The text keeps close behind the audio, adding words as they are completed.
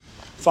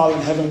Father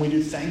in heaven, we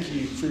do thank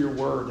you for your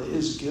word. It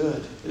is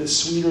good. It is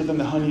sweeter than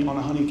the honey on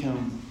a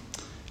honeycomb.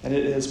 And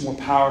it is more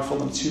powerful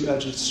than a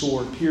two-edged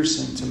sword,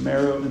 piercing to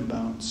marrow and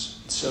bones.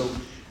 So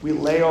we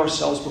lay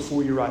ourselves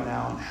before you right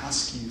now and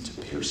ask you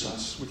to pierce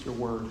us with your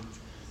word.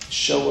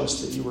 Show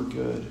us that you are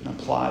good and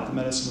apply the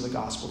medicine of the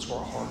gospel to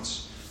our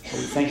hearts. So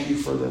we thank you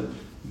for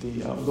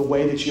the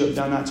way that you have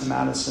done that to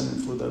Madison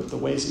and for the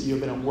ways that you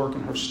have been at work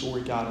in her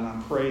story, God. And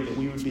I pray that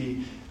we would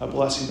be a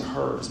blessing to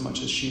her as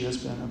much as she has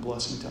been a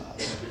blessing to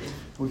us.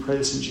 And we pray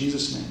this in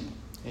Jesus' name.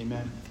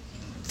 Amen.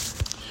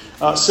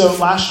 So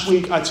last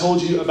week I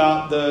told you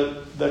about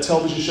the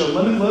television show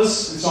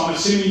Limitless, and so I'm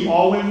assuming you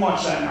all went and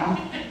watched that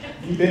now.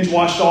 You binge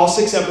watched all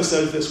 6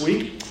 episodes this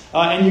week,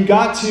 and you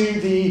got to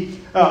the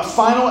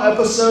final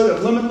episode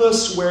of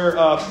Limitless, where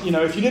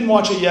if you didn't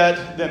watch it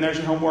yet, then there's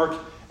your homework.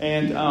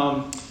 And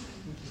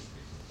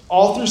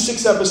all through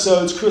 6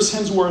 episodes, Chris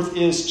Hemsworth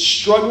is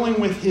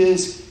struggling with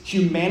his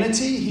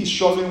humanity. He's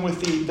struggling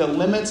with the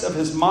limits of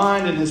his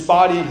mind and his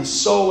body and his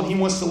soul. And he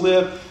wants to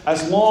live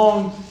as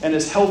long and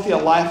as healthy a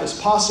life as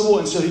possible.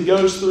 And so he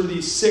goes through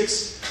these 6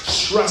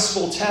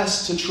 stressful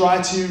tests to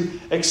try to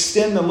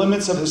extend the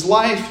limits of his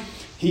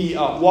life. He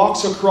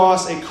walks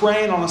across a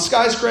crane on a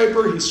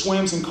skyscraper. He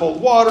swims in cold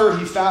water.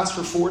 He fasts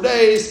for 4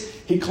 days.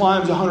 He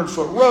climbs a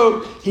 100-foot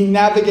rope. He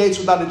navigates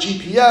without a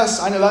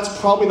GPS. I know that's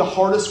probably the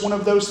hardest one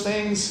of those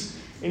things.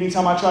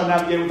 Anytime I try to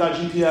navigate without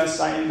GPS,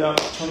 I end up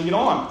turning it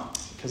on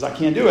because I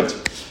can't do it.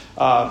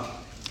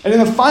 And in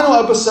the final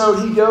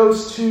episode, he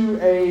goes to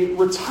a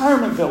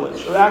retirement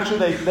village. Or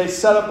actually, they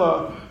set up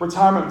a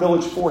retirement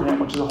village for him,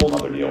 which is a whole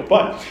other deal.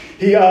 But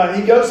he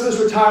goes to this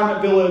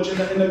retirement village,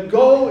 and the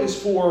goal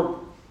is for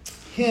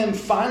him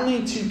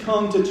finally to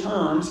come to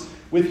terms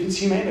with his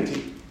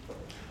humanity.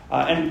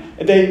 And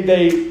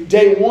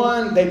day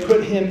one, they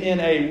put him in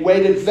a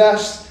weighted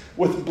vest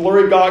with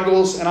blurry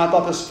goggles, and I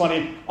thought this was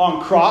funny,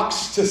 on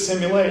Crocs to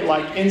simulate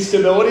like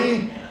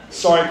instability.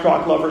 Sorry,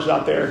 Croc lovers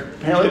out there.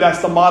 Apparently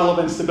that's the model of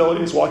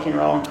instability, is walking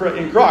around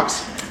in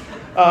Crocs.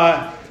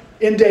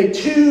 In day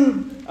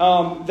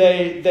 2,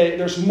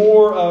 there's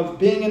more of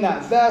being in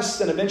that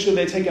vest, and eventually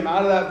they take him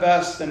out of that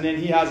vest, and then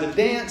he has a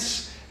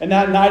dance. And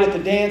that night at the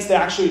dance, they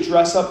actually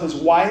dress up his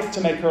wife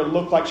to make her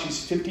look like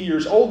she's 50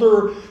 years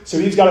older. So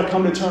he's got to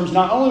come to terms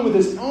not only with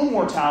his own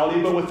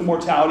mortality, but with the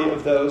mortality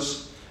of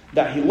those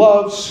that he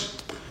loves.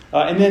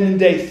 And then in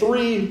day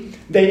 3,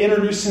 they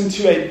introduce him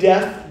to a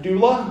death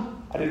doula.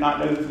 I did not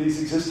know that these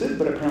existed,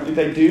 but apparently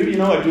they do. You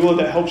know, a doula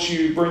that helps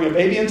you bring a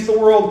baby into the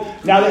world.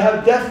 Now they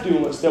have death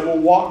doulas that will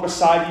walk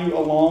beside you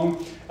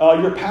along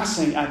your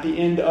passing at the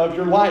end of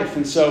your life.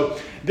 And so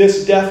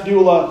this death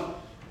doula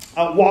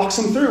walks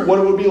him through what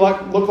it would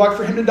look like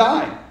for him to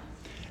die.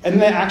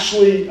 And they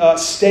actually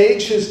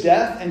stage his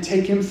death and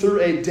take him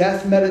through a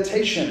death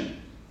meditation.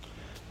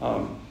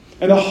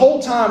 And the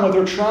whole time what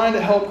they're trying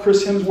to help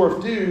Chris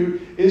Hemsworth do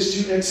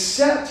is to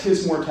accept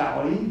his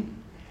mortality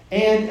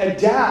and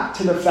adapt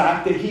to the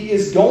fact that he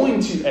is going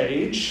to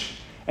age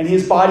and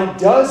his body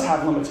does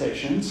have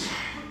limitations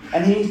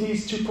and he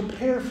needs to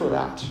prepare for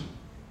that.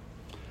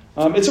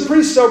 It's a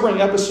pretty sobering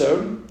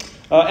episode.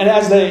 And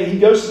as he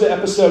goes through the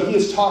episode, he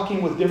is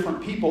talking with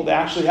different people. They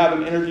actually have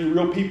him interview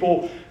real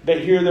people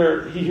that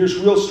he hears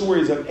real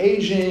stories of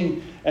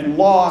aging and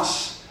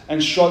loss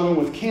and struggling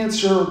with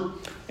cancer.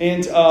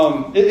 And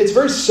it's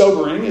very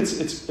sobering.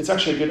 It's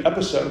actually a good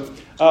episode.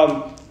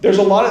 There's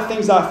a lot of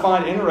things that I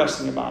find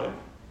interesting about it.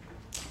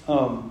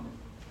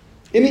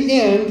 In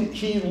the end,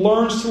 he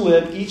learns to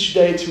live each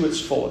day to its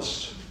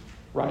fullest,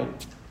 right?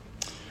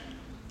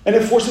 And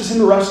it forces him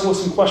to wrestle with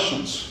some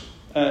questions.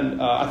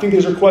 And I think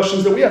these are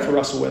questions that we have to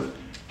wrestle with.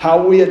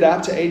 How will we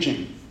adapt to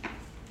aging?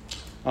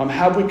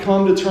 Have we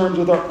come to terms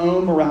with our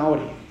own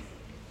morality?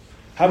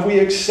 Have we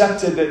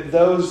accepted that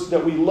those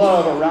that we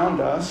love around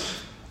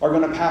us are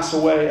going to pass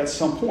away at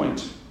some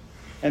point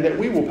and that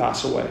we will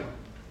pass away?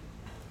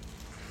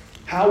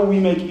 How will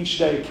we make each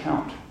day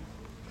count?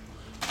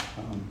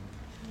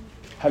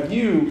 Have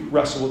you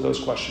wrestled with those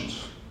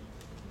questions?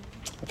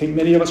 I think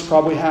many of us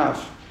probably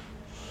have.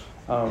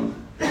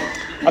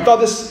 I thought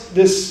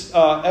this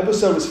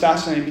episode was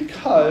fascinating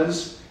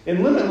because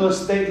in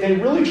Limitless, they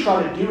really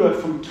try to do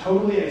it from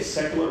totally a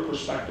secular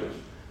perspective.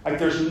 Like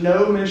there's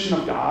no mention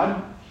of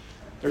God.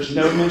 There's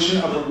no mention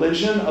of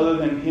religion other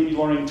than him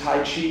learning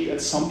Tai Chi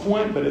at some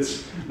point, but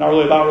it's not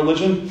really about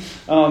religion.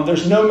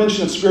 There's no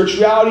mention of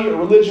spirituality or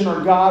religion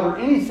or God or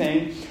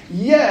anything.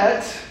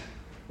 Yet,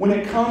 when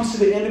it comes to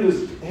the end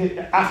of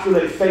after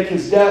they fake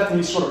his death and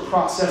he's sort of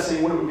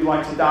processing what it would be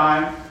like to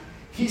die,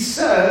 they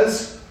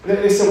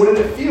said, what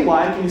did it feel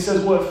like? And he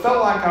says, well, it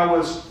felt like I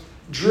was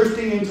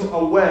drifting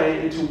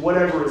away into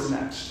whatever is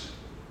next.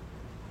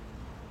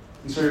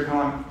 And so you're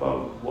kind of like,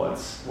 well,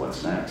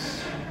 what's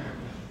next?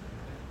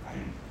 Right?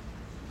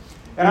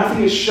 And I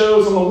think it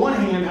shows on the one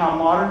hand how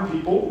modern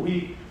people,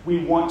 we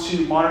want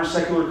to, modern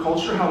secular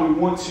culture, how we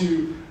want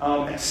to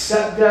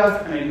accept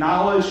death and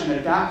acknowledge and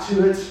adapt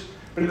to it.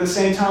 But at the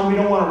same time, we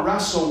don't want to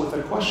wrestle with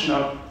the question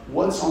of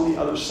what's on the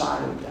other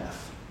side of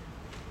death.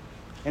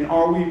 And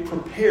are we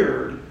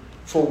prepared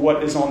for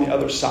what is on the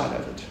other side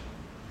of it?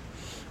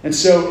 And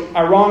so,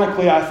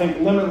 ironically, I think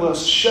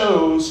Limitless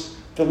shows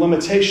the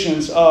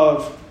limitations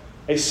of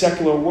a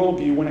secular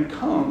worldview when it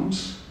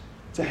comes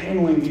to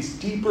handling these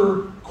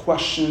deeper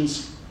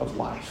questions of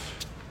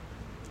life.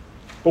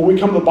 But when we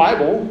come to the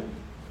Bible,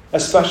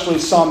 especially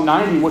Psalm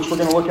 90, which we're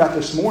going to look at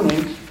this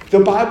morning, the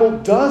Bible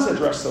does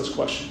address those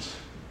questions.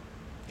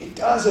 It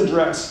does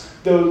address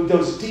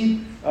those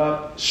deep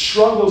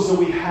struggles that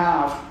we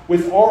have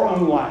with our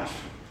own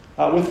life,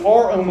 with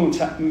our own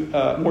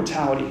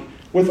mortality,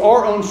 with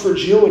our own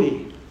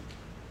fragility,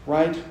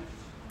 right?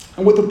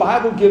 And what the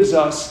Bible gives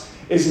us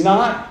is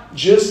not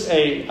just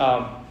a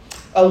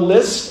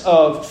list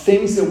of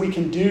things that we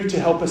can do to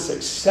help us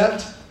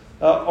accept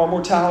our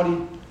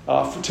mortality,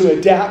 to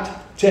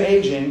adapt to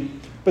aging,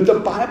 but the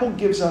Bible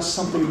gives us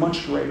something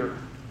much greater.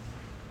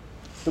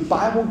 The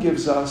Bible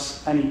gives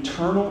us an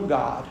eternal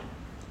God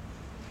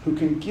who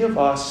can give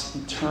us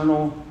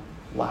eternal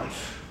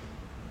life.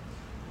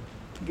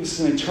 It gives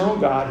us an eternal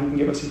God who can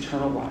give us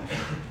eternal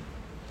life.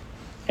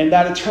 And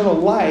that eternal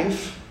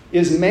life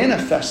is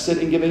manifested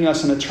in giving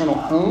us an eternal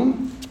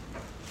home,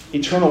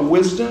 eternal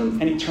wisdom,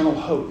 and eternal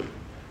hope.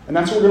 And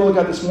that's what we're going to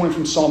look at this morning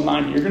from Psalm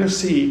 90. You're going to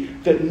see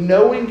that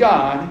knowing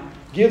God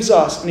gives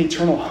us an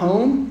eternal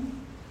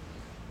home,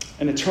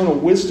 an eternal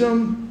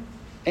wisdom,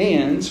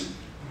 and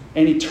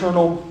an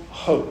eternal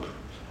hope.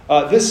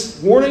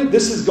 This morning,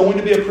 this is going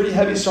to be a pretty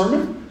heavy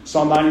sermon.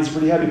 Psalm 90 is a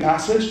pretty heavy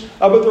passage.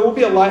 But there will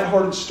be a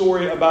lighthearted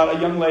story about a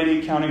young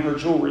lady counting her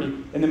jewelry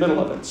in the middle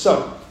of it.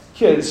 So,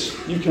 kids,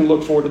 you can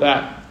look forward to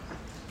that.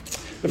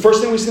 The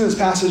first thing we see in this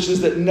passage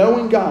is that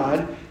knowing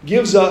God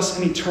gives us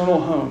an eternal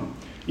home.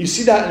 You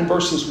see that in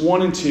verses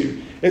 1 and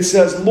 2. It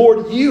says,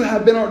 Lord, you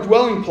have been our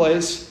dwelling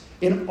place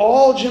in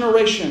all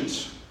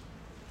generations.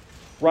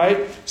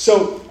 Right?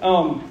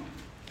 So,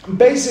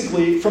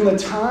 basically, from the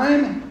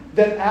time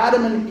that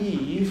Adam and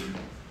Eve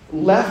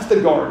left the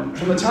garden,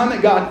 from the time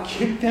that God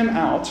kicked them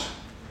out,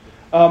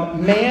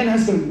 man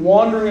has been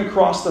wandering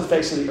across the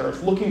face of the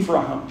earth looking for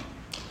a home.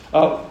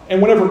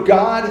 And whenever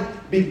God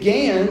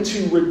began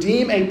to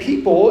redeem a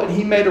people and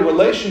he made a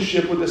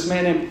relationship with this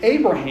man named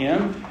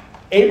Abraham,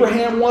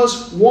 Abraham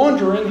was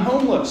wandering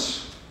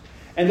homeless.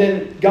 And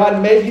then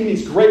God made him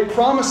these great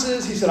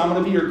promises. He said, I'm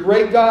going to be your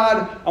great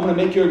God. I'm going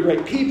to make you a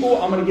great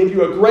people. I'm going to give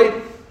you a great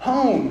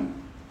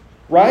home.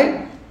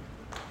 Right?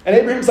 And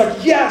Abraham's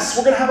like, yes,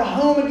 we're going to have a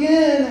home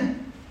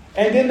again.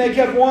 And then they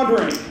kept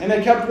wandering, and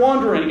they kept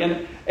wandering.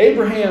 And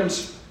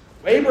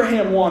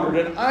Abraham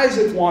wandered, and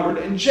Isaac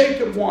wandered, and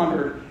Jacob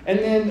wandered. And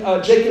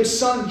then Jacob's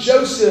son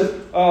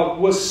Joseph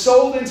was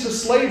sold into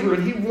slavery,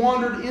 and he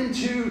wandered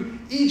into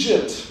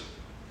Egypt.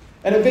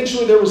 And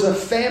eventually there was a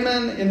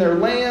famine in their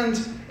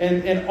land,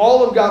 and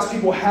all of God's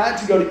people had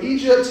to go to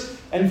Egypt.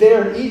 And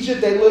there in Egypt,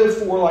 they lived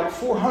for like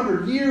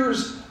 400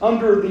 years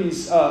under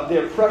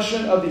the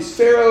oppression of these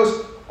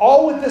pharaohs,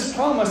 all with this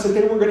promise that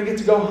they were going to get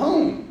to go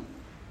home.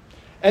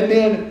 And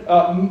then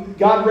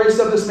God raised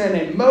up this man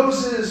named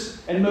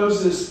Moses, and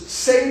Moses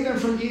saved them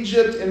from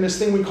Egypt in this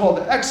thing we call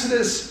the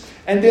Exodus.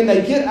 And then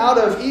they get out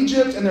of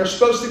Egypt, and they're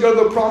supposed to go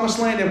to the promised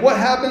land. And what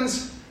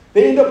happens?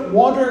 They end up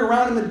wandering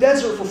around in the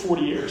desert for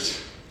 40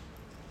 years.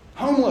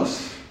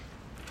 Homeless.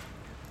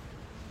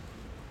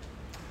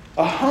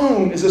 A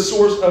home is a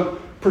source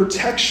of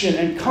protection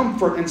and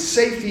comfort and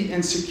safety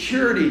and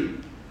security.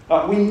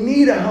 We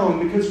need a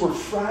home because we're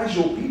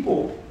fragile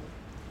people.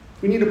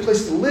 We need a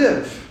place to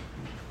live.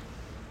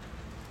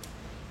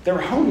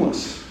 They're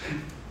homeless.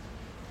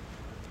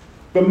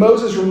 But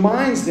Moses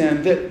reminds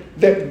them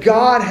that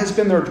God has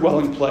been their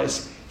dwelling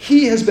place.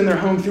 He has been their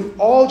home through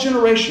all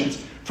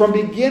generations, from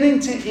beginning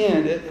to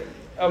end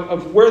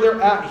of where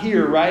they're at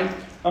here, right?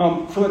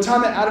 From the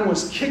time that Adam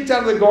was kicked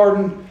out of the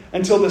garden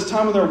until this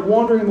time when they're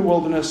wandering in the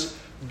wilderness,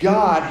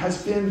 God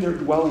has been their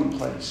dwelling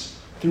place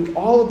through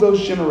all of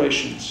those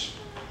generations.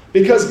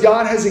 Because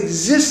God has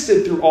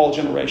existed through all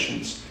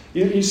generations.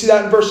 You see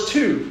that in verse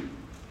 2.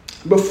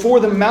 Before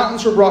the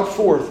mountains were brought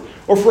forth,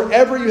 or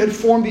forever you had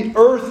formed the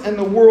earth and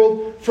the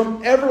world,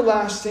 from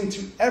everlasting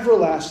to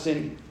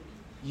everlasting,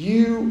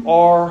 you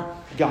are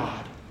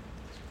God.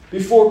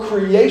 Before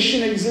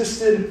creation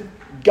existed,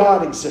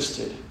 God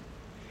existed.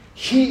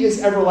 He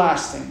is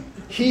everlasting.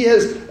 He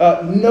has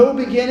no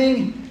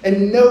beginning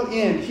and no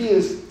end. He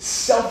is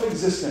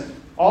self-existent.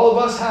 All of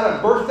us had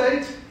a birth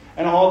date,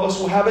 and all of us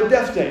will have a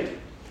death date.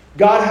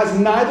 God has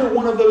neither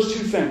one of those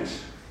two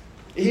things.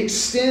 He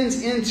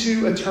extends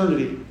into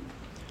eternity.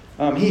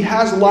 He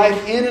has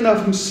life in and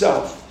of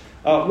himself.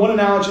 One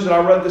analogy that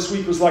I read this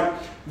week was like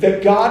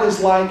that God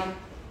is like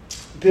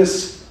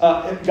this.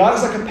 God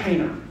is like a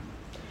painter,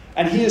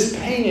 and he has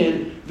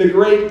painted the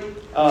great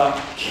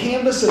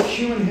canvas of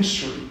human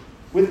history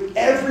with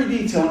every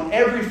detail and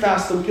every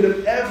facet that we could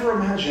have ever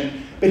imagined.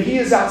 But he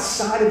is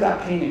outside of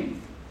that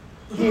painting.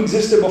 He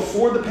existed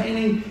before the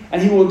painting,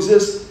 and he will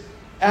exist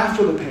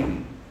after the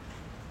painting.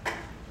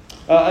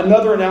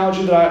 Another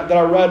analogy that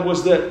I read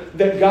was that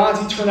God's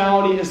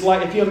eternality is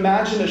like if you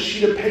imagine a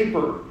sheet of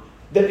paper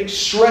that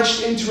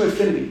stretched into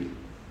infinity.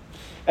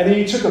 And then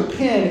you took a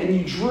pen and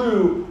you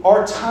drew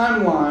our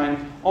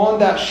timeline on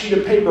that sheet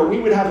of paper, we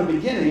would have a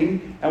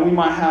beginning and we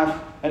might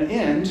have an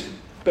end,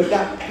 but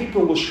that paper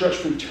will stretch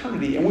for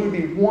eternity, and we would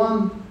be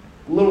one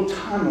little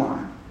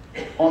timeline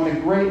on the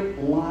great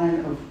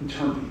line of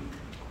eternity.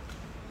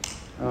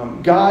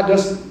 God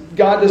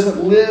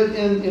doesn't live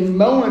in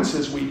moments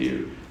as we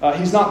do.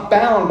 He's not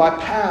bound by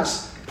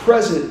past,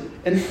 present,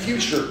 and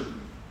future,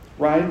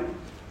 right?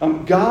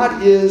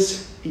 God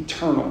is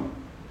eternal.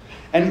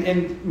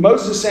 And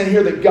Moses is saying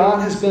here that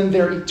God has been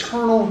their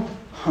eternal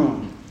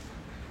home.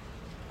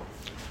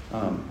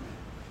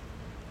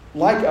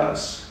 Like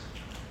us,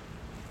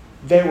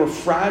 they were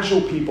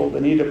fragile people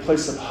that needed a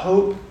place of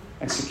hope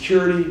and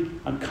security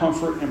and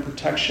comfort and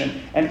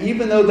protection. And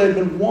even though they'd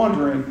been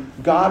wandering,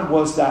 God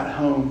was that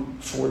home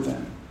for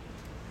them.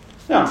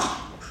 Now,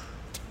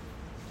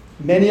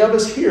 many of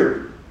us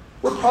here,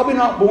 we're probably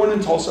not born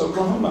in Tulsa,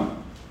 Oklahoma.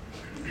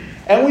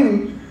 And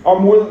we are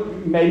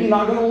maybe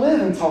not going to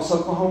live in Tulsa,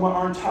 Oklahoma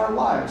our entire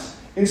lives.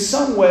 In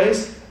some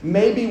ways,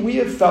 maybe we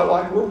have felt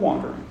like we're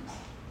wandering.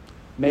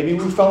 Maybe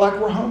we felt like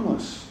we're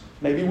homeless.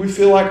 Maybe we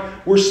feel like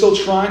we're still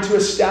trying to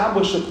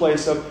establish a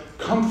place of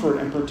comfort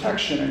and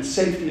protection and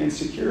safety and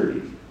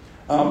security.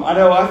 I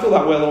know I feel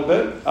that way a little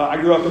bit. I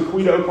grew up in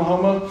Coweta,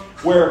 Oklahoma,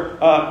 where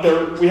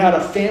we had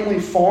a family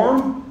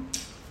farm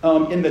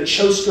in the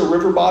Choska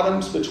River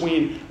bottoms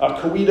between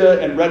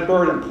Coweta and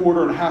Redbird and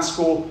Porter and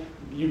Haskell.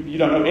 You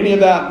don't know any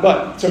of that,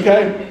 but it's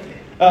okay.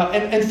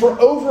 And for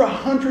over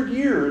 100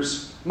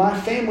 years, my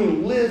family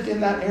lived in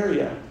that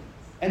area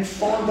and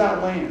farmed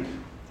that land.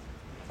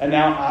 And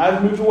now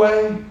I've moved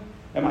away,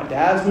 and my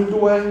dad's moved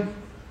away.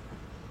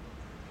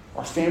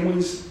 Our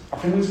families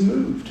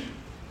moved.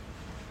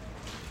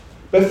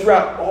 But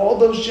throughout all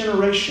those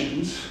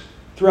generations,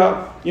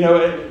 throughout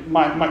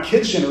my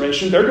kids'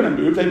 generation, they're going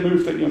to move. They've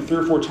moved 3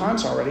 or 4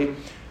 times already.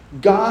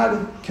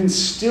 God can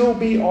still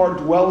be our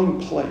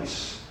dwelling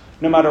place,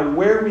 no matter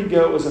where we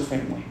go as a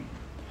family.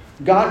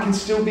 God can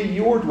still be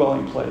your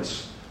dwelling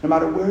place, no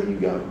matter where you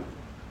go.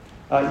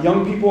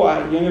 Young people,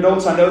 young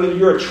adults, I know that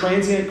you're a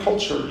transient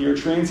culture. You're a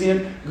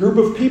transient group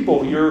of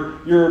people. You're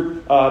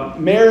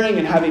marrying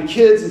and having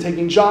kids and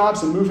taking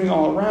jobs and moving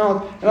all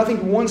around. And I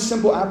think one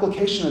simple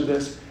application of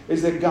this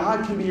is that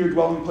God can be your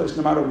dwelling place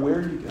no matter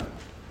where you go.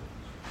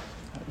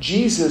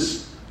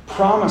 Jesus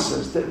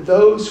promises that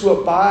those who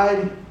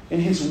abide in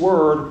His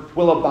Word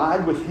will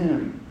abide with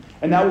Him.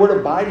 And that word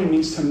abiding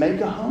means to make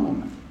a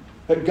home.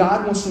 That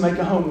God wants to make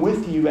a home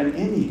with you and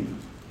in you.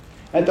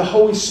 And the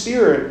Holy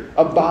Spirit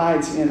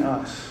abides in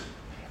us.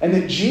 And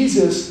that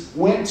Jesus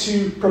went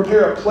to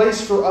prepare a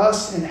place for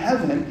us in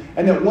heaven.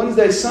 And that one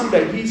day,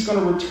 someday, He's going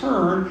to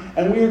return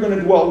and we are going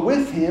to dwell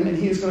with Him and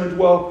He is going to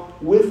dwell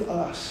with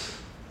us.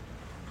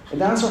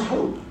 And that is our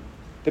hope.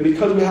 That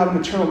because we have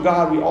an eternal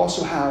God, we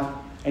also have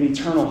an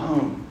eternal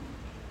home.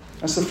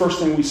 That's the first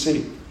thing we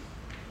see.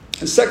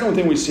 The second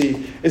thing we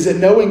see is that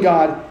knowing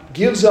God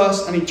gives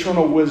us an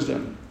eternal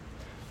wisdom.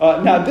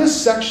 Now, this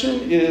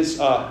section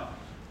is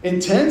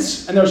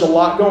intense, and there's a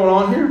lot going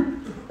on here.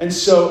 And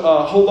so,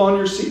 hold on to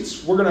your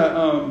seats. We're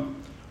gonna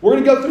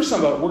go through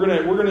some of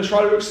it. We're gonna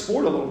try to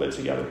explore it a little bit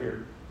together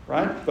here,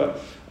 right?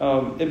 But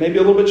it may be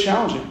a little bit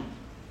challenging.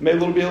 It may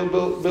be a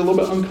little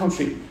bit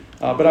uncomfy.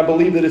 But I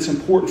believe that it's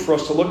important for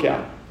us to look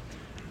at.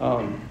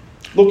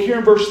 Look here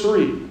in verse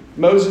 3.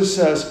 Moses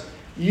says,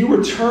 "You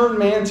return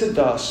man to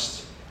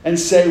dust, and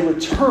say,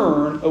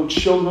 'Return, O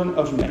children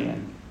of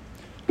man.'"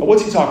 But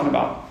what's he talking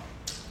about?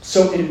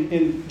 So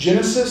in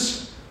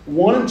Genesis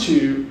 1 and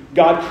 2,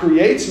 God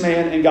creates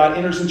man and God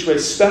enters into a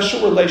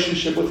special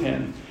relationship with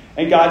him.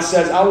 And God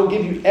says, "I will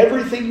give you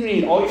everything you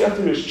need. All you have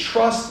to do is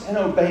trust and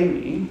obey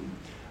me.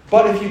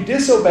 But if you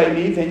disobey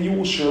me, then you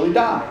will surely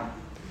die."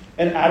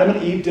 And Adam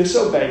and Eve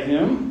disobey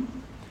him.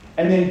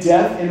 And then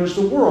death enters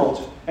the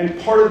world. And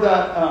part of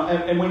that,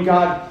 and when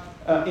God,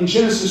 in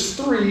Genesis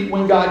 3,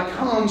 when God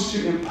comes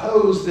to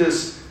impose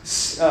this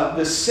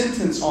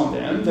sentence on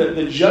them,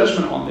 the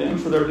judgment on them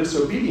for their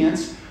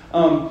disobedience,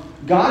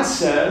 God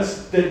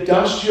says that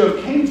dust you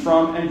have came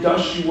from and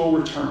dust you will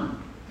return.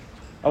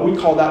 We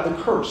call that the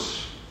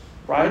curse,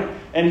 right?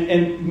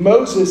 And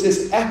Moses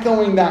is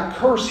echoing that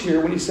curse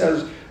here when he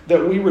says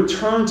that we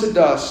return to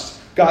dust.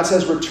 God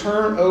says,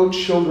 "Return, O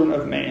children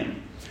of man."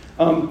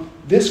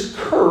 This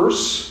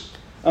curse,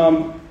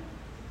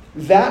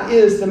 that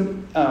is the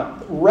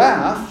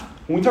wrath.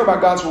 When we talk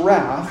about God's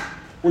wrath,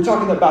 we're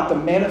talking about the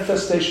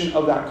manifestation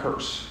of that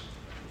curse.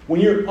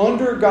 When you're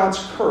under God's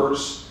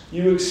curse,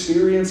 you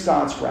experience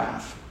God's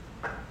wrath,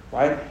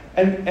 right?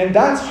 And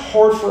that's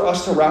hard for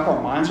us to wrap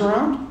our minds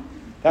around.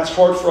 That's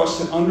hard for us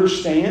to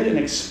understand and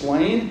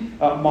explain.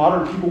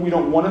 Modern people, we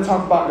don't want to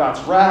talk about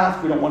God's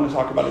wrath. We don't want to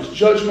talk about His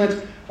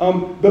judgment.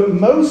 But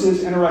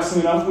Moses,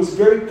 interestingly enough, was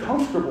very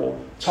comfortable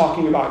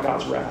talking about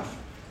God's wrath.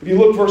 If you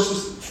look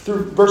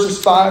verses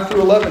 5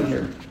 through 11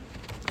 here.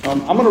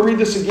 I'm going to read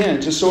this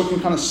again just so it can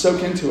kind of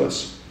soak into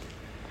us.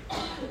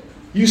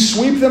 "You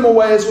sweep them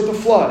away as with a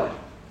flood.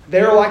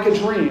 They are like a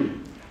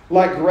dream,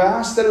 like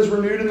grass that is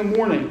renewed in the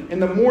morning. In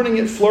the morning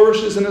it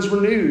flourishes and is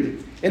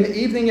renewed. In the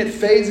evening it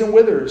fades and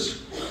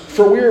withers.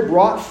 For we are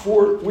brought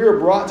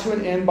to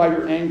an end by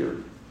your anger.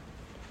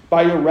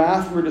 By your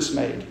wrath we're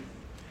dismayed.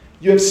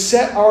 You have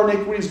set our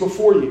iniquities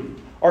before you,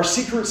 our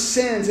secret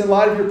sins in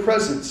light of your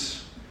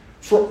presence.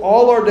 For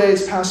all our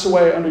days pass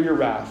away under your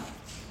wrath.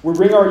 We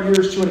bring our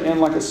years to an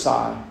end like a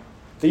sigh.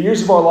 The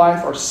years of our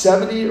life are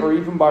 70, or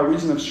even by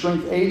reason of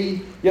strength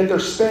 80, yet their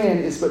span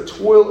is but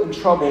toil and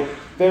trouble.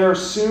 They are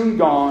soon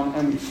gone,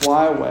 and we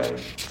fly away.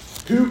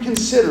 Who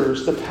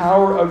considers the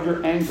power of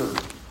your anger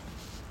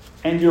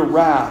and your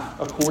wrath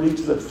according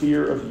to the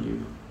fear of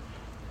you?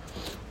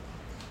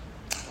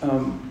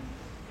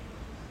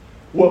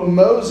 What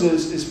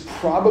Moses is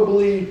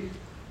probably,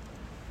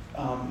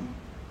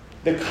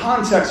 the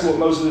context of what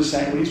Moses is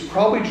saying, what he's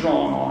probably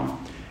drawing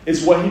on,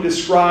 is what he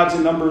describes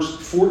in Numbers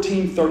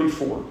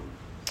 14:34.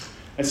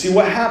 And see,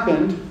 what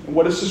happened, and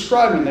what it's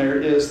describing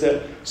there is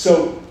that,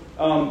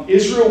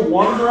 Israel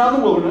wandered around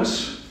the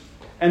wilderness,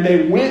 and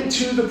they went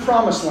to the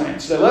promised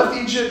land. So they left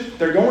Egypt,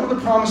 they're going to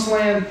the promised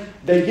land,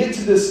 they get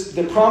to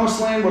the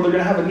promised land where they're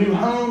going to have a new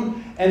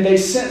home, and they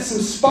sent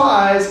some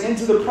spies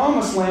into the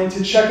promised land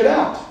to check it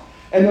out.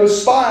 And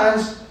those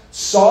spies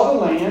saw the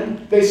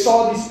land, they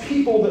saw these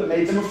people that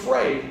made them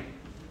afraid.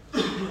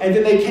 And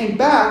then they came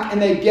back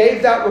and they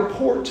gave that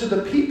report to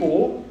the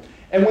people.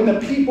 And when the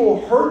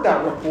people heard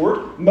that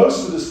report,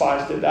 most of the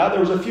spies did that. There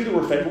was a few that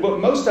were faithful, but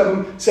most of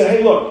them said,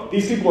 hey, look,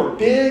 these people are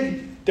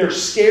big, they're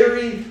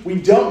scary, we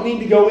don't need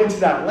to go into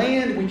that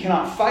land, we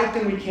cannot fight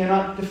them, we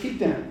cannot defeat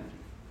them.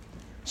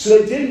 So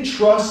they didn't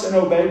trust and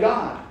obey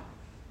God.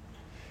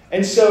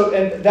 And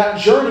that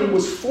journey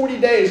was 40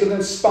 days of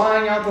them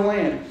spying out the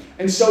land.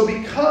 And so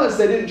because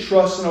they didn't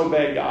trust and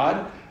obey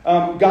God,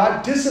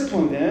 God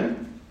disciplined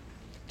them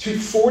to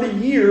 40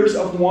 years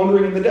of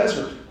wandering in the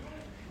desert.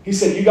 He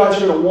said, you guys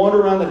are going to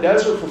wander around the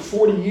desert for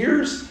 40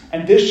 years,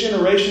 and this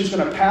generation is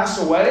going to pass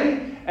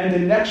away, and the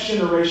next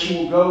generation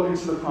will go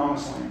into the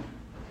promised land.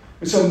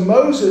 And so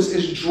Moses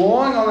is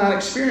drawing on that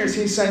experience.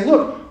 He's saying,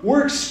 look,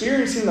 we're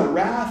experiencing the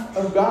wrath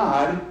of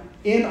God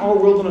in our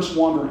wilderness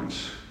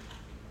wanderings.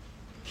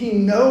 He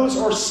knows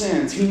our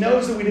sins. He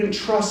knows that we didn't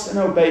trust and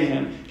obey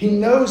him. He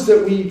knows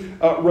that we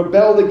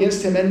rebelled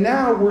against him, and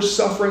now we're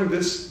suffering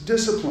this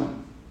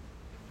discipline.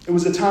 It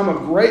was a time of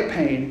great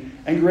pain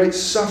and great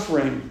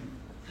suffering.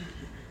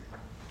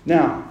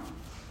 Now,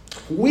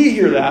 we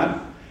hear that,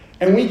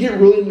 and we get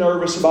really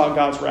nervous about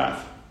God's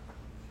wrath.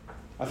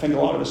 I think a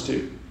lot of us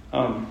do.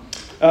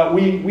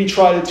 We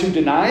try to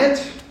deny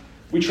it,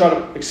 we try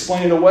to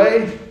explain it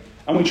away,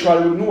 and we try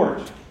to ignore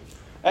it.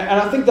 And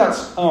I think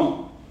that's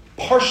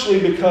partially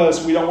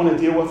because we don't want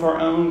to deal with our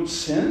own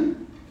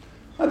sin.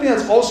 I think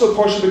that's also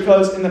partially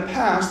because in the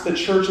past the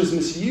church has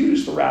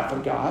misused the wrath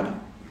of God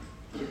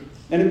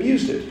and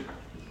abused it.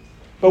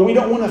 But we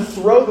don't want to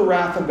throw the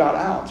wrath of God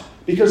out,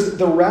 because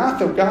the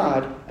wrath of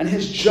God and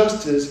his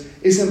justice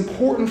is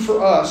important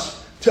for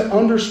us to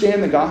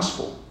understand the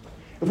gospel.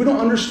 If we don't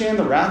understand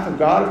the wrath of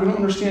God, if we don't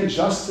understand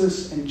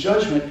justice and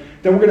judgment,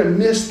 then we're going to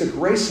miss the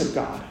grace of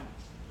God.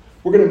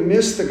 We're going to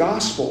miss the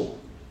gospel.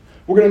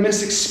 We're going to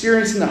miss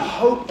experiencing the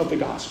hope of the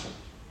gospel.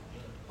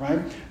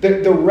 Right?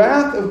 The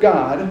wrath of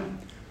God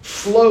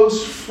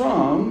flows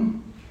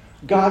from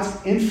God's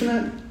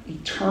infinite,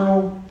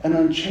 eternal, and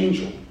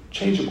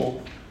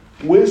unchangeable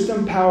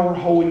wisdom, power,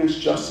 holiness,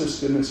 justice,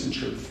 goodness, and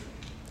truth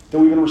that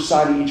we've been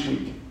reciting each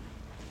week.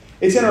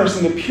 It's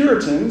interesting, the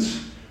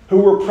Puritans, who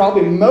were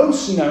probably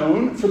most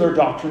known for their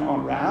doctrine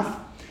on wrath,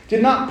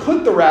 did not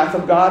put the wrath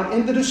of God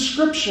in the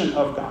description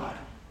of God.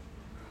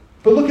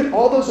 But look at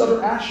all those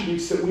other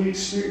attributes that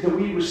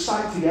we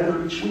recite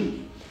together each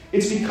week.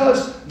 It's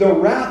because the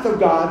wrath of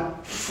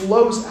God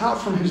flows out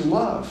from his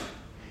love.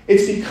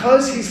 It's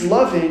because he's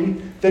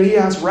loving that he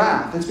has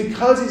wrath. It's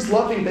because he's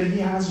loving that he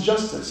has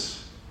justice.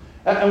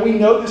 And we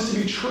know this to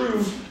be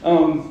true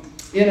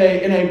in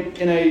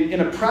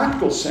a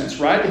practical sense,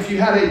 right? If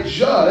you had a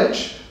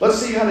judge, let's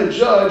say you had a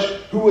judge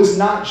who was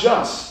not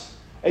just,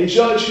 a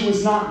judge who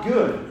was not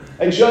good,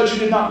 a judge who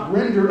did not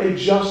render a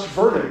just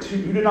verdict,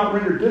 who did not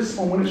render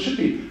discipline when it should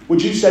be.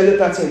 Would you say that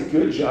that's a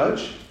good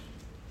judge?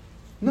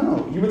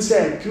 No, you would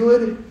say a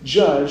good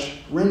judge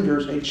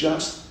renders a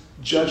just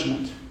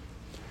judgment.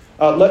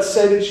 Let's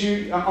say that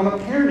you, on a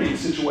parenting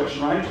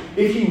situation, right?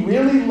 If you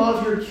really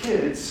love your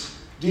kids,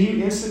 do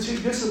you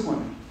institute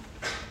discipline?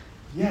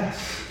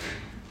 Yes.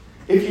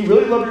 If you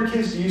really love your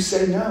kids, do you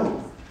say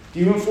no?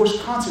 Do you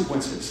enforce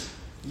consequences?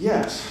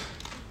 Yes.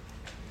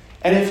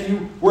 And if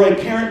you were a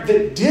parent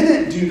that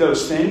didn't do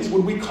those things,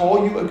 would we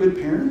call you a good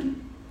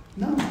parent?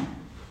 No.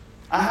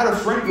 I had a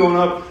friend growing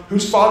up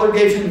whose father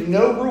gave him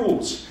no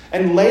rules.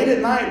 And late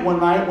at night,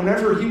 one night,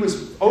 whenever he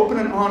was open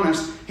and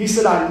honest, he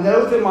said, I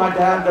know that my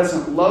dad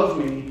doesn't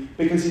love me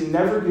because he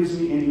never gives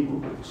me any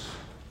rules.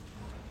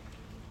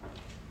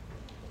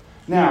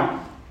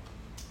 Now,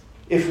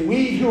 if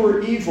we who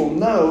are evil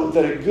know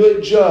that a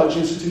good judge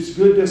institutes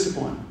good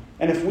discipline,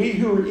 and if we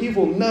who are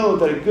evil know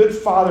that a good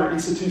father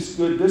institutes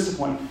good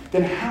discipline,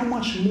 then how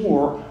much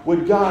more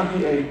would God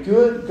be a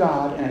good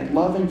God and a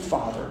loving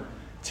Father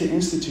to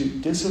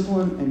institute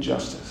discipline and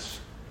justice?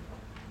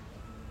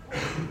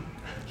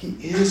 He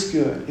is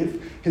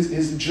good.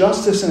 His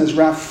justice and his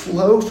wrath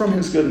flow from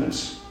his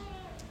goodness.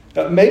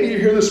 Maybe you're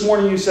here this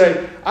morning and you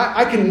say,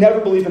 I can never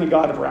believe in a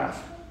God of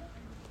wrath.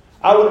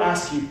 I would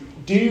ask you,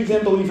 do you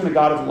then believe in a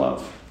God of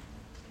love?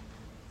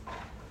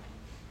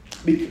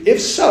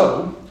 If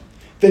so,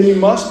 then you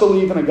must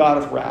believe in a God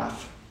of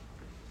wrath.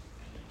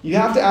 You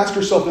have to ask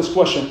yourself this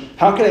question: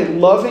 how can a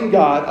loving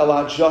God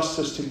allow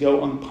justice to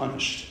go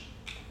unpunished?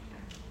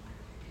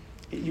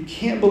 You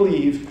can't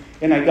believe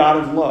in a God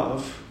of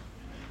love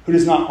who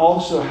does not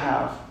also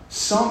have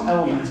some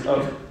element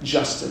of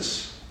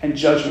justice and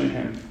judgment in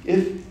him.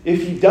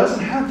 If he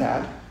doesn't have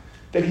that,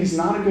 then he's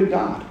not a good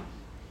God,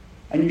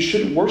 and you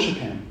shouldn't worship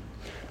him.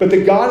 But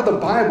the God of the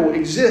Bible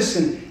exists,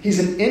 and he's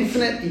an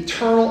infinite,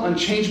 eternal,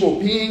 unchangeable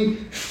being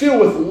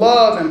filled with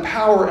love and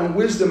power and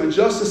wisdom and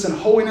justice and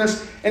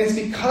holiness. And it's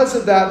because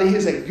of that he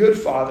is a good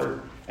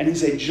Father and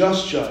he's a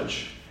just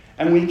judge.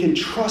 And we can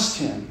trust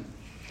him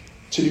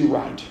to do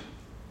right.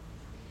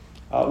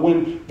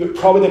 Probably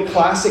the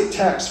classic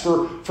text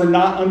for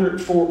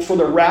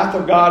the wrath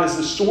of God is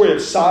the story of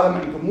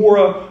Sodom and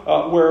Gomorrah,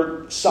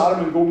 where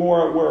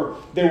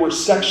they were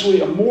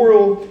sexually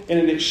immoral in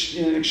an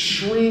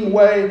extreme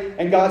way,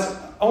 and God's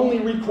only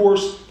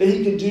recourse that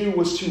he could do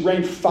was to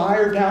rain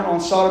fire down on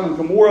Sodom and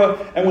Gomorrah.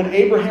 And when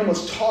Abraham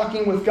was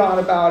talking with God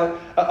about it,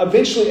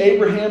 eventually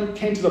Abraham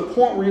came to the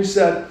point where he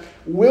said,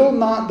 "Will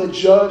not the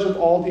judge of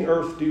all the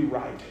earth do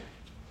right?"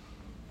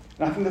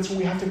 And I think that's when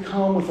we have to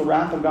come with the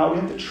wrath of God. We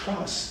have to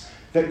trust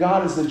that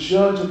God is the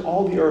judge of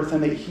all the earth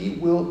and that he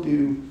will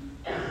do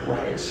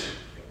right.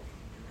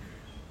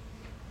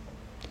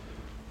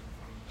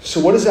 So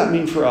what does that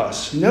mean for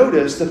us?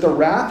 Notice that the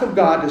wrath of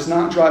God does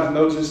not drive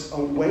Moses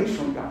away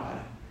from God,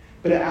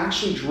 but it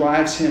actually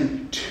drives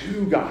him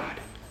to God.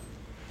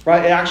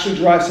 Right? It actually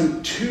drives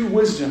him to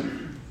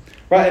wisdom.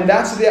 Right? And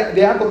that's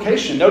the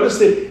application. Notice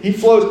that he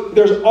flows.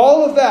 There's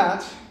all of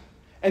that.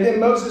 And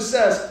then Moses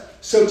says,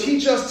 "So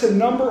teach us to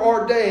number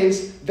our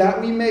days that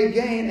we may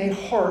gain a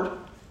heart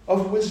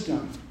of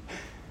wisdom."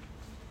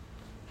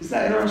 Isn't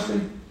that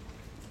interesting?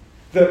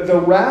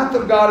 The wrath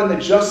of God and the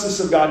justice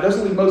of God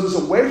doesn't lead Moses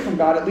away from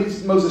God. It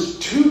leads Moses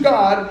to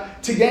God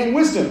to gain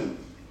wisdom.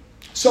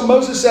 So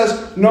Moses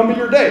says, number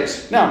your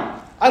days.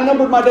 Now, I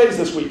numbered my days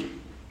this week.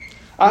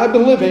 I have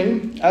been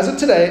living, as of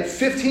today,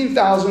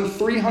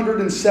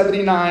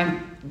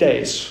 15,379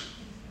 days.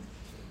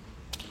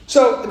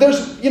 So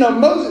there's,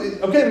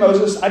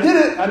 Moses, I did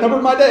it. I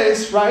numbered my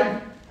days,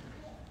 right?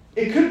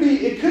 It could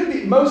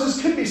be, Moses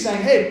could be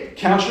saying, hey,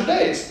 count your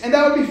days. And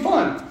that would be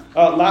fun.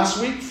 Last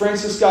week,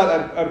 Frances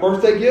got a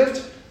birthday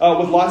gift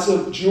with lots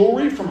of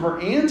jewelry from her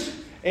aunt.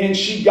 And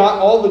she got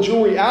all the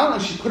jewelry out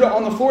and she put it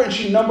on the floor and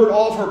she numbered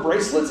all of her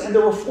bracelets. And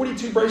there were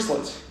 42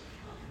 bracelets.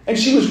 And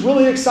she was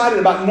really excited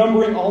about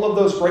numbering all of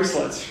those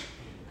bracelets,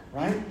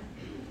 right?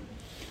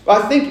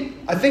 But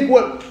I think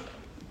what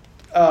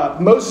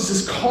Moses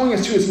is calling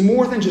us to is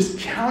more than just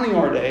counting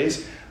our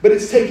days, but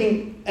it's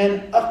taking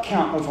an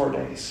account of our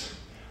days.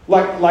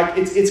 Like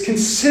it's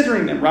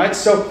considering them, right?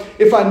 So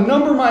if I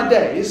number my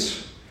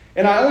days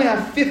and I only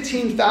have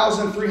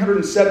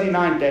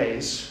 15,379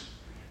 days,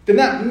 then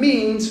that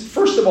means,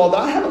 first of all, that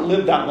I haven't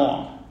lived that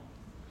long.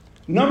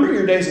 Numbering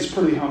your days is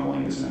pretty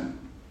humbling, isn't it?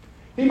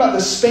 Think about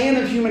the span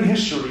of human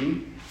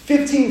history.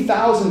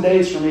 15,000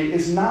 days for me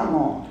is not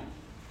long.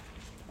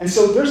 And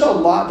so there's a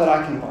lot that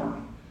I can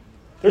learn.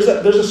 There's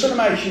a certain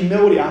amount of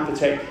humility I have to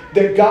take.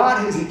 That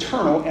God is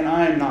eternal and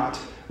I am not.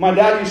 My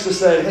dad used to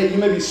say, hey, you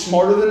may be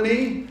smarter than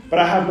me, but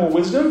I have more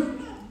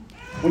wisdom.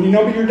 When you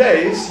number your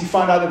days, you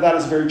find out that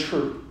is very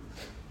true.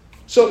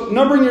 So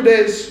numbering your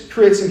days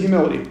creates some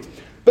humility.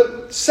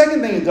 But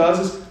second thing it does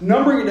is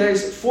numbering your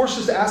days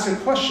forces us to ask a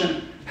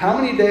question: how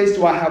many days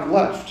do I have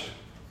left?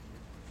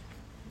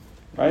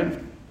 Right?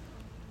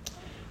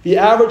 The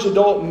average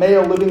adult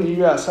male living in the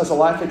U.S. has a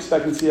life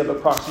expectancy of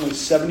approximately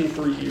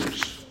 73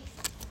 years.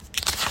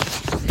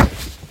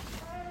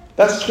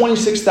 That's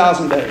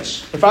 26,000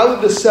 days. If I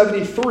live to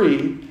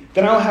 73,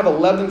 then I only have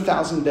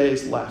 11,000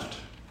 days left.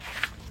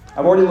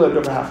 I've already lived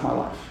over half my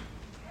life.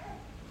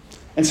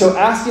 And so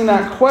asking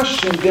that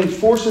question then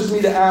forces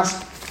me to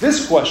ask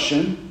this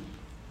question: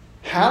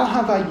 how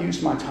have I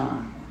used my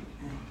time?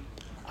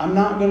 I'm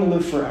not going to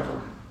live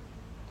forever.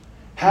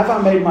 Have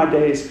I made my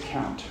days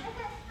count?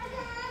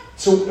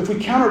 So if we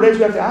count our days,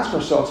 we have to ask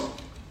ourselves,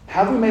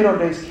 have we made our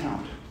days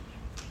count?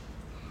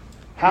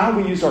 How have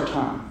we used our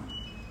time?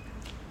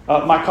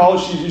 My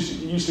college students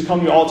used to come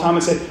to me all the time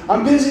and say,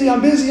 I'm busy.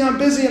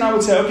 And I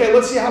would say, okay,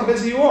 let's see how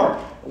busy you are.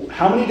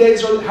 How many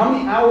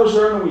hours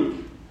are in a week?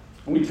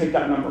 And we'd take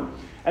that number.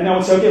 And I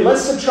would say, okay,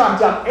 let's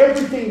subtract out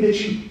everything that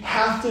you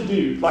have to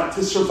do, like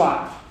to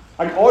survive,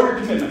 like all your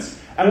commitments.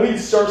 And we'd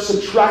start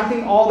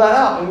subtracting all that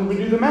out, and we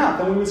would do the math.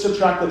 And we would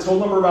subtract the total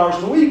number of hours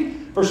in a week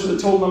versus the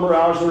total number of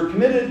hours that were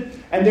committed.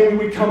 And then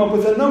we would come up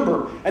with a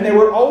number. And they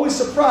were always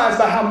surprised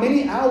by how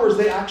many hours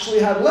they actually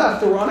had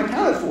left that were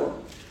unaccounted for.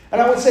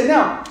 And I would say,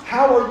 now,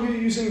 how are you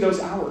using those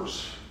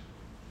hours?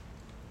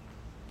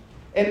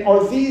 And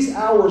are these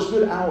hours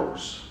good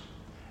hours?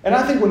 And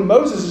I think when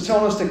Moses is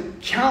telling us to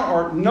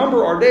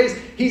number our days,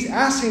 he's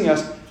asking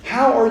us,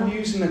 how are you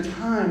using the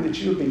time that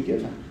you have been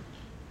given?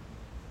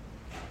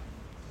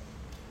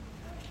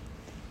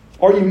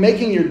 Are you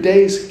making your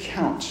days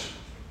count?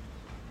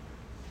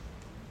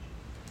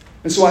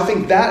 And so I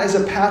think that is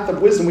a path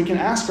of wisdom. We can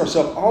ask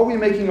ourselves, are we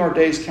making our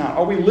days count?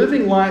 Are we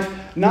living life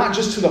not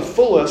just to the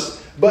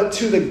fullest, but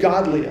to the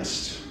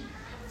godliest?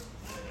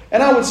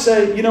 And I would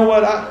say, you know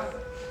what?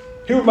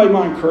 Here would be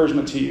my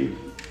encouragement to you.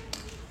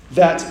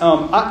 That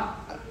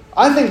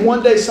I think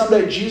one day,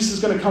 someday, Jesus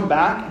is going to come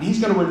back and he's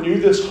going to renew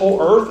this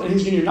whole earth and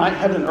he's going to unite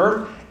heaven and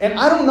earth. And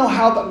I don't know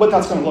what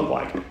that's going to look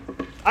like.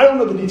 I don't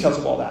know the details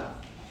of all that.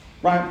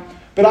 Right?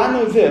 But I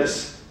know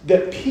this,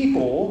 that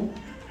people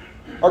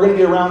are going to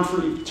be around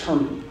for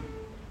eternity.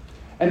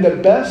 And the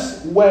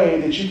best way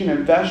that you can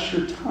invest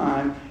your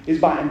time is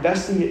by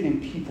investing it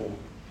in people.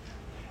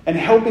 And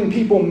helping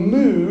people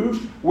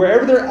move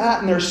wherever they're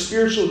at in their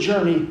spiritual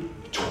journey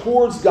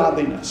towards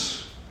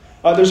godliness.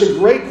 There's a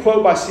great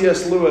quote by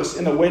C.S. Lewis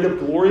in The Weight of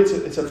Glory.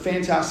 It's a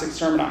fantastic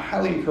sermon. I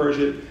highly encourage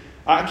it.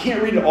 I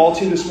can't read it all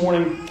to you this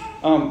morning.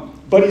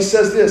 But he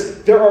says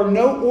this: there are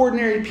no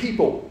ordinary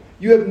people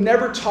you have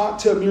never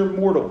talked to a mere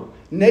mortal.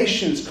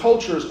 Nations,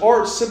 cultures,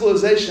 arts,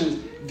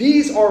 civilizations,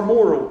 these are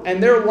mortal,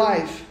 and their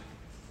life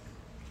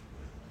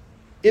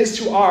is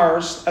to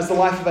ours as the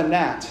life of a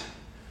gnat.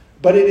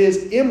 But it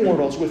is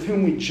immortals with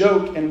whom we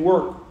joke and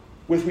work,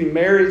 with we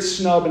marry,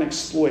 snub, and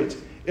exploit.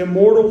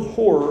 Immortal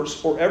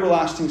horrors or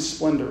everlasting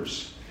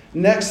splendors.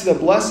 Next to the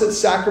blessed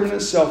sacrament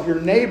itself, your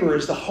neighbor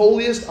is the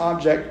holiest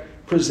object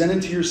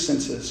presented to your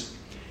senses.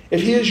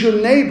 If he is your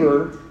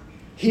neighbor,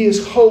 he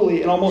is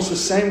holy in almost the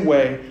same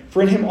way,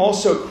 for in him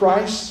also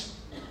Christ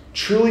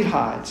truly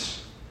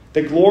hides.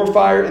 The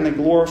glorifier and the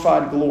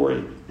glorified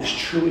glory is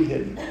truly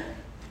hidden.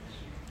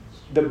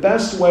 The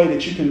best way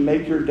that you can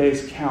make your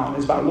days count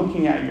is by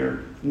looking at your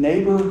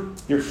neighbor,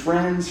 your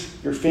friends,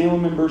 your family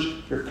members,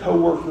 your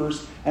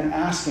co-workers, and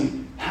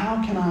asking,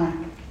 how can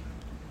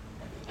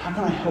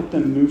I help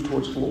them move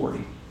towards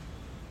glory?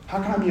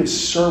 How can I be of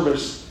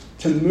service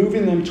to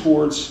moving them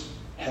towards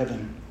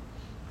heaven?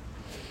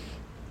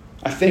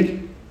 I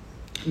think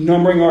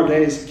numbering our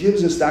days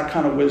gives us that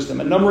kind of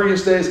wisdom. And numbering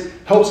his days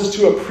helps us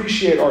to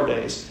appreciate our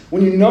days.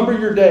 When you number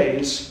your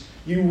days,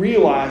 you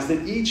realize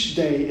that each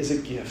day is a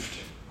gift.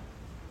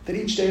 That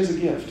each day is a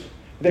gift.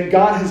 That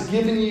God has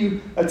given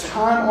you a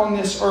time on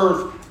this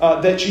earth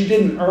that you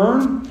didn't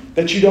earn,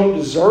 that you don't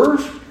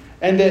deserve,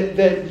 and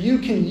that you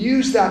can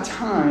use that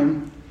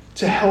time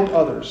to help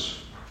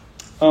others.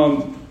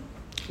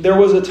 There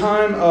was a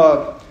time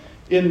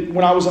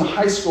when I was in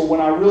high school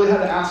when I really had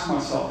to ask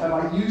myself, have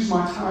I used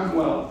my time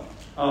well?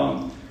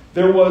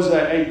 There was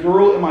a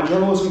girl in my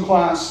journalism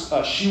class.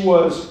 She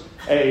was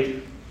a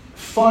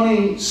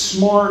funny,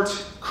 smart,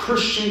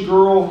 Christian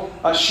girl.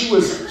 She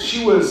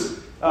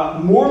was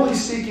morally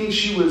speaking,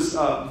 she was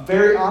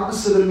very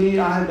opposite of me.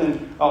 I had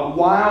been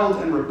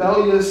wild and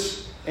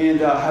rebellious and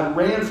had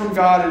ran from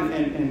God,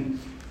 and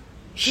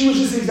she was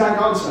just the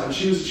exact opposite.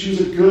 She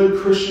was a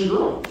good Christian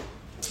girl.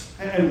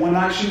 And one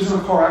night she was in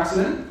a car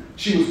accident.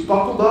 She was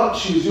buckled up.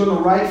 She was doing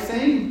the right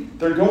thing.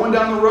 They're going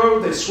down the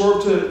road. They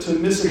swerve to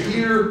miss a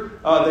deer.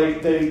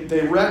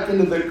 They wreck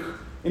into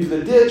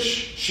the ditch.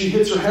 She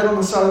hits her head on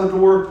the side of the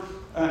door,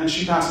 and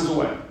she passes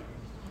away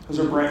because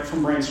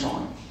from brain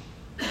swelling.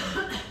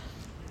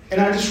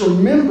 And I just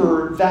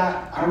remember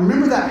that. I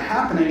remember that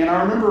happening, and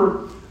I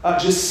remember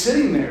just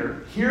sitting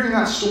there, hearing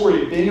that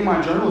story, being in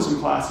my journalism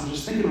class, and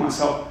just thinking to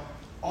myself,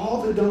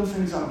 all the dumb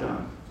things I've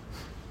done,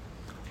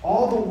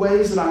 all the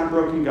ways that I've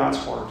broken God's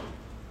heart,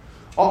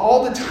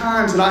 all the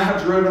times that I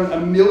have driven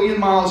 1,000,000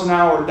 miles an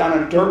hour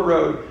down a dirt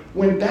road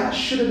when that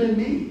should have been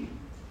me.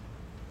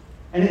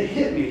 And it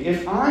hit me.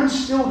 If I'm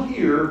still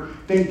here,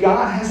 then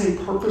God has a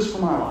purpose for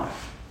my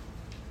life.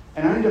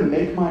 And I need to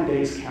make my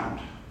days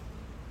count.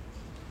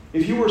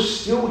 If you are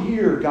still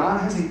here,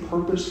 God has a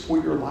purpose for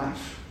your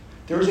life.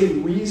 There's a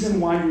reason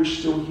why you're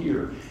still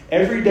here.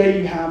 Every day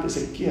you have is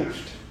a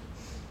gift.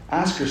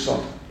 Ask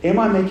yourself, am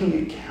I making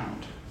it count?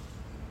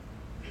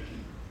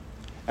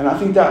 And I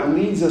think that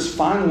leads us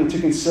finally to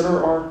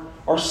consider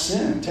our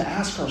sin, to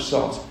ask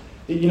ourselves,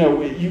 you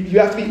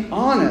have to be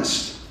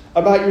honest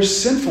about your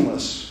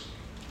sinfulness.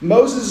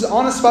 Moses is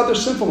honest about their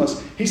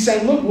sinfulness. He's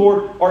saying, look,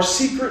 Lord, our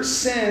secret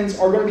sins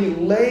are going to be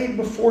laid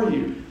before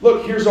you.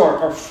 Look, here's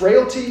our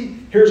frailty.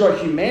 Here's our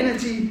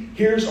humanity.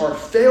 Here's our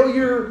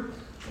failure.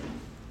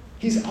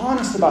 He's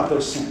honest about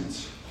those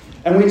sins.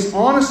 And when he's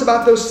honest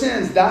about those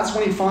sins, that's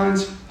when he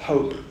finds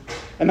hope.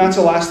 And that's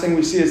the last thing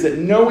we see, is that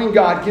knowing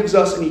God gives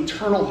us an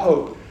eternal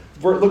hope.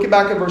 Look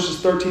back at verses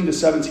 13 to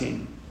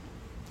 17.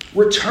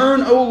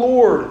 Return, O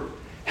Lord.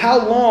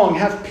 How long?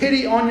 Have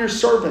pity on your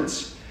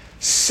servants.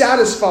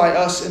 Satisfy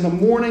us in the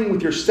morning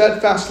with your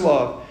steadfast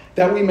love,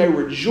 that we may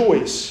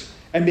rejoice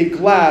and be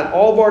glad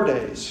all of our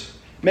days.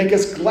 Make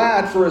us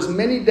glad for as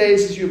many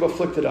days as you have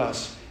afflicted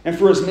us, and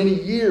for as many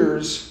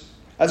years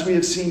as we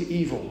have seen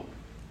evil.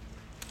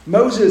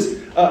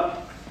 Moses,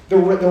 the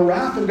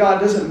wrath of God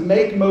doesn't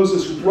make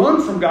Moses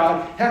run from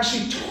God. He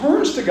actually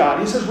turns to God.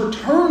 He says,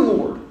 return,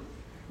 Lord.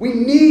 We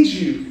need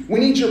you. We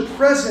need your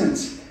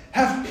presence.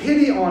 Have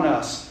pity on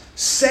us.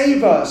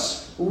 Save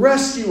us.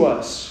 Rescue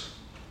us.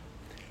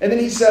 And then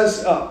he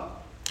says,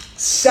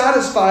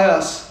 satisfy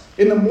us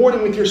in the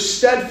morning with your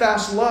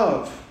steadfast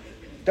love,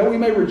 that we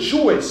may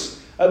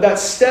rejoice. That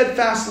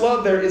steadfast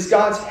love there is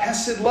God's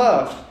hesed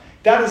love.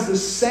 That is the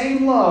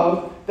same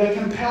love that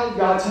compelled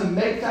God to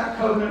make that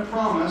covenant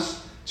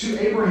promise to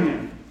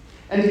Abraham.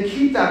 And to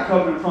keep that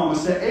covenant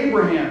promise to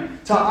Abraham,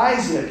 to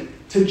Isaac,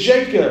 to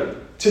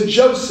Jacob, to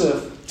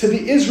Joseph, to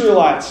the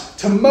Israelites,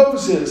 to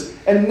Moses,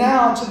 and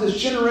now to this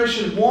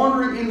generation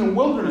wandering in the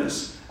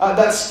wilderness.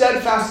 That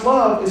steadfast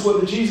love is what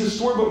the Jesus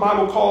Storybook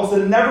Bible calls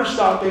the never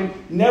stopping,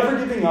 never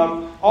giving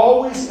up,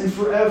 always and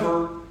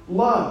forever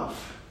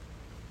love.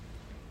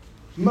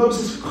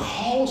 Moses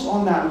calls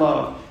on that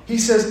love. He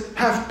says,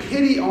 have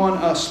pity on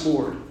us,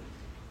 Lord.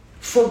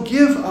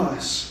 Forgive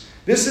us.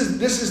 This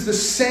is the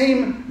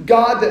same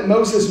God that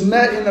Moses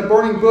met in the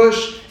burning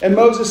bush. And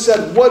Moses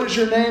said, what is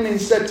your name? And he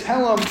said,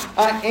 tell him,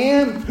 I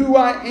am who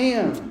I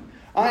am.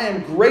 I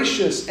am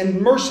gracious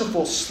and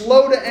merciful,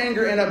 slow to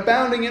anger, and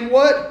abounding in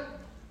what?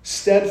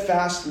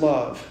 Steadfast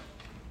love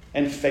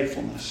and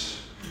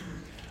faithfulness.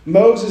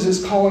 Moses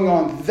is calling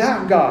on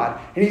that God.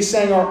 And he's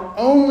saying our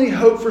only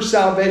hope for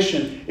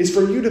salvation is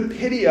for you to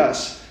pity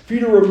us, for you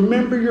to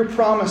remember your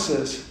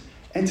promises,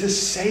 and to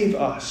save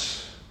us.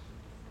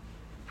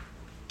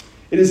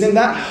 It is in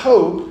that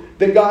hope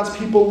that God's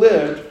people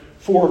lived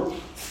for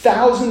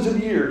thousands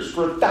of years,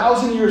 for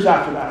 1,000 years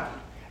after that.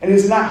 And it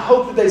is in that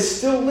hope that they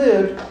still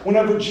lived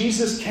whenever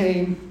Jesus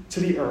came to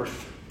the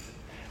earth.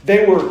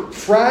 They were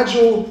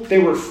fragile, they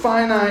were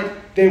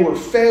finite, they were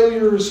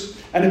failures,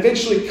 and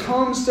eventually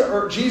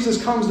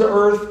Jesus comes to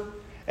earth,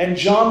 and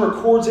John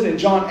records it in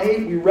John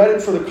 8. We read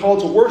it for the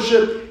call to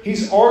worship.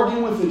 He's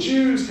arguing with the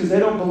Jews because they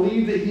don't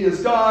believe that he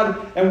is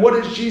God. And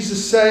what does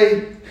Jesus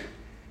say?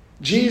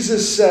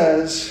 Jesus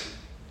says,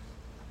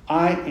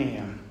 I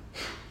am.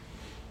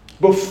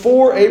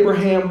 Before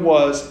Abraham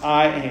was,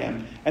 I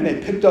am. And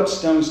they picked up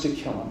stones to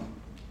kill him.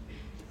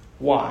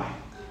 Why?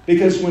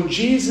 Because when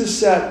Jesus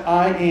said,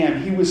 I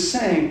am, he was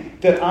saying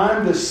that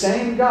I'm the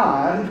same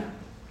God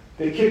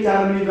that kicked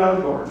Adam and Eve out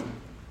of the garden.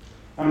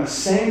 I'm the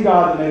same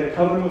God that made a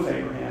covenant with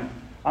Abraham.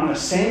 I'm the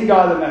same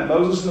God that met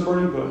Moses in the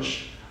burning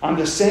bush. I'm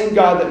the same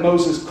God that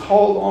Moses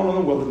called on in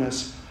the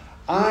wilderness.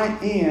 I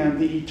am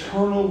the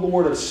eternal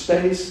Lord of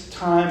space,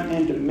 time,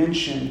 and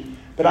dimension,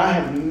 but I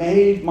have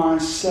made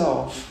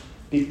myself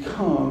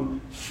become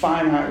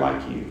finite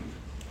like you.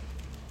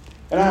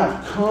 And I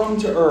have come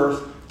to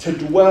earth to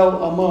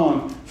dwell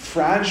among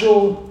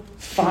fragile,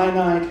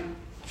 finite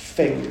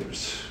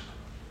failures.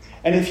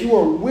 And if you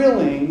are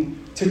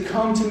willing to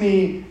come to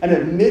me and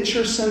admit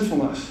your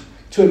sinfulness,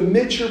 to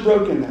admit your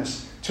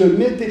brokenness, to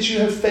admit that you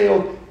have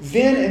failed,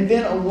 then and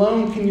then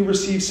alone can you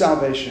receive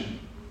salvation.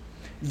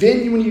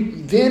 Then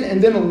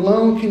and then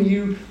alone can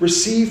you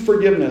receive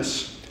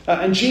forgiveness.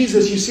 And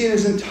Jesus, you see in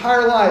his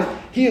entire life,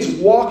 he is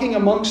walking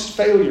amongst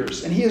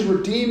failures, and he is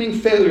redeeming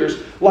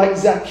failures like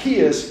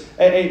Zacchaeus,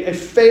 a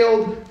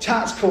failed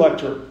tax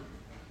collector.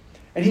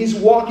 And he's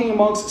walking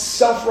amongst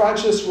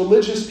self-righteous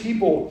religious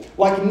people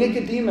like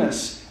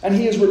Nicodemus, and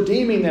he is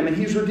redeeming them, and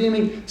he's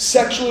redeeming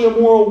sexually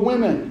immoral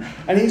women,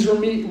 and he's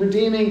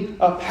redeeming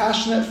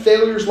passionate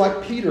failures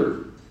like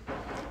Peter.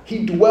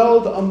 He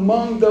dwelled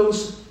among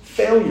those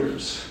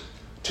failures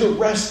to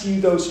rescue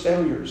those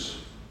failures.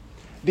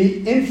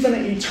 The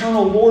infinite,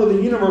 eternal Lord of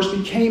the universe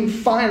became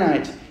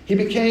finite. He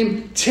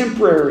became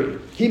temporary.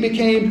 He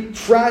became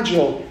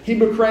fragile. He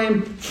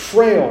became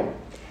frail.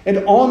 And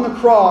on the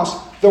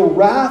cross, the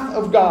wrath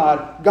of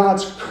God,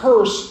 God's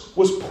curse,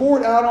 was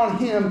poured out on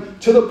him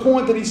to the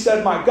point that he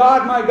said, my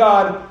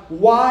God,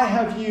 why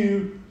have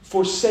you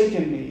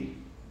forsaken me?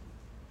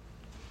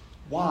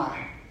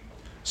 Why?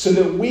 So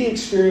that we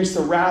experience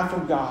the wrath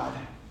of God.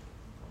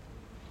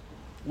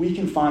 We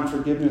can find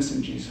forgiveness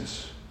in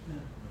Jesus.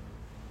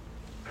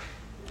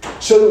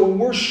 So that when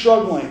we're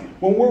struggling,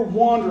 when we're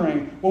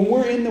wandering, when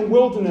we're in the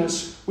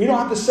wilderness, we don't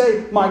have to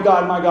say, my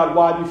God,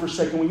 why have you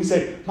forsaken me? We can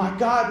say, my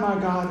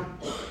God,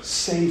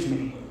 save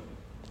me.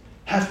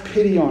 Have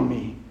pity on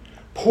me.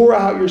 Pour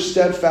out your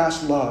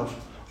steadfast love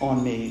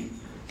on me.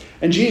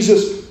 And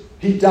Jesus,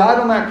 he died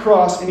on that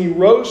cross and he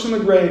rose from the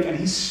grave, and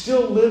he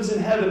still lives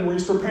in heaven where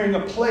he's preparing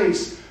a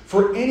place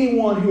for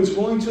anyone who is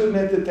willing to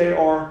admit that they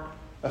are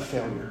a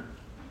failure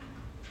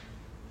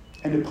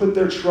and to put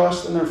their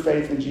trust and their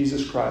faith in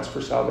Jesus Christ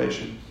for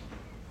salvation.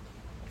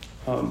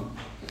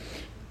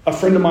 A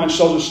friend of mine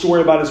tells a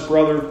story about his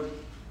brother.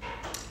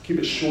 Keep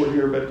it short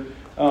here,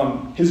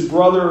 but his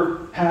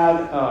brother had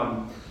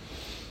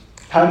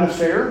an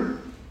affair,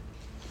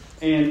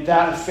 and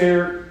that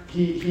affair,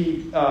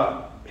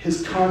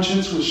 his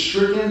conscience was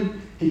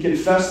stricken. He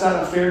confessed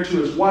that affair to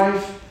his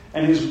wife,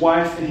 and his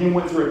wife and him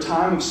went through a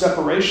time of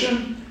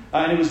separation.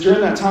 And it was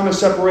during that time of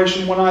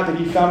separation one night that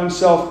he found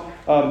himself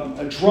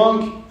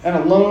drunk and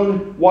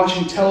alone,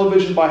 watching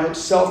television by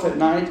himself at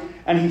night.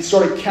 And he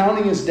started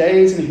counting his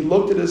days, and he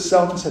looked at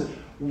himself and said,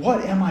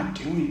 what am I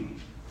doing?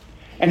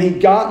 And he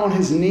got on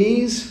his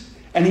knees,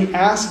 and he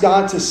asked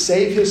God to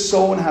save his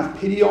soul and have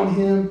pity on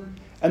him.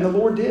 And the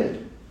Lord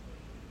did.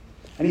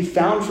 And he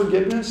found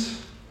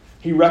forgiveness.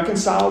 He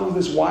reconciled with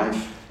his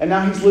wife. And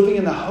now he's living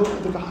in the hope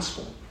of the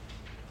gospel.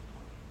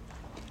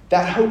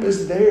 that hope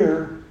is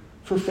there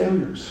for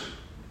failures.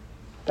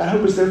 That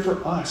hope is there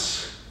for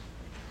us.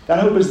 That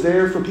hope is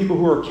there for people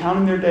who are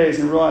counting their days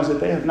and realize that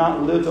they have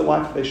not lived the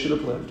life that they should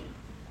have lived.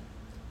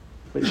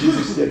 But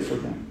Jesus did for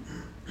them.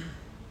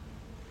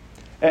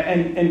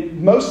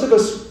 And most of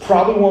us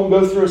probably won't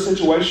go through a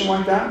situation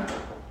like that,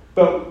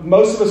 but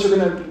most of us are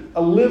going to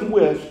live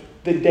with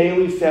the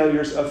daily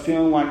failures of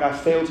feeling like I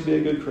failed to be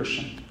a good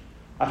Christian.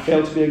 I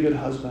failed to be a good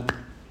husband.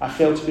 I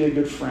failed to be a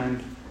good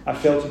friend. I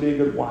failed to be a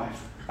good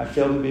wife. I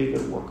failed to be a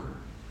good worker.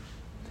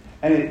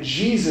 And that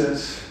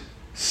Jesus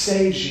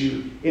saves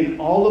you in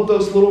all of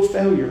those little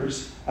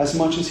failures as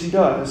much as he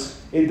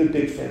does in the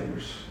big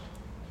failures.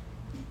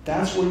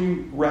 That's where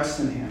you rest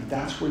in him.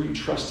 That's where you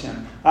trust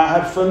him. I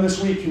had a friend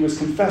this week who was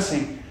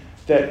confessing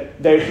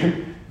that they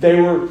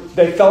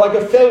felt like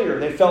a failure.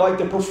 They felt like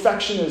the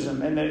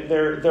perfectionism and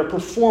their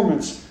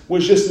performance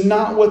was just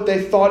not what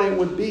they thought it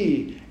would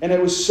be. And it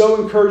was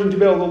so encouraging to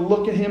be able to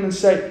look at him and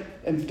say,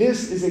 and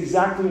this is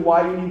exactly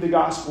why you need the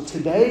gospel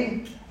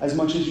today as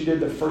much as you did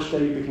the first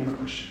day you became a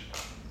Christian.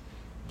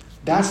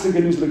 That's the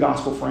good news of the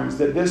gospel, friends,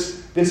 that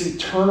this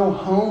eternal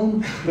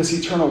home, this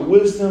eternal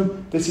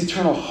wisdom, this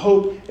eternal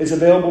hope is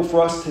available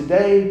for us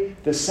today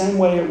the same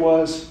way it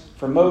was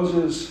for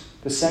Moses,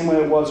 the same way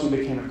it was when we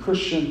became a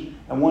Christian,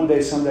 and one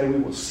day, someday, we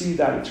will see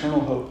that eternal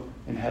hope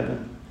in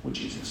heaven with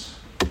Jesus.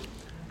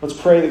 Let's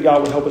pray that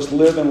God would help us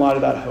live in light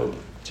of that hope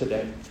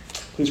today.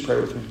 Please pray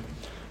with me.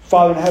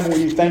 Father in heaven,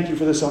 we thank you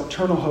for this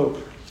eternal hope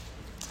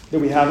that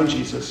we have in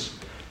Jesus.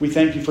 We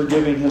thank you for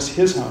giving us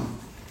his home,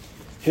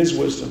 his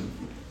wisdom,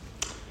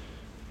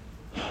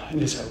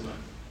 and his hope.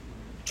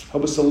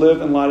 Help us to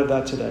live in light of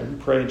that today. We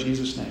pray in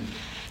Jesus' name.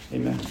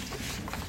 Amen.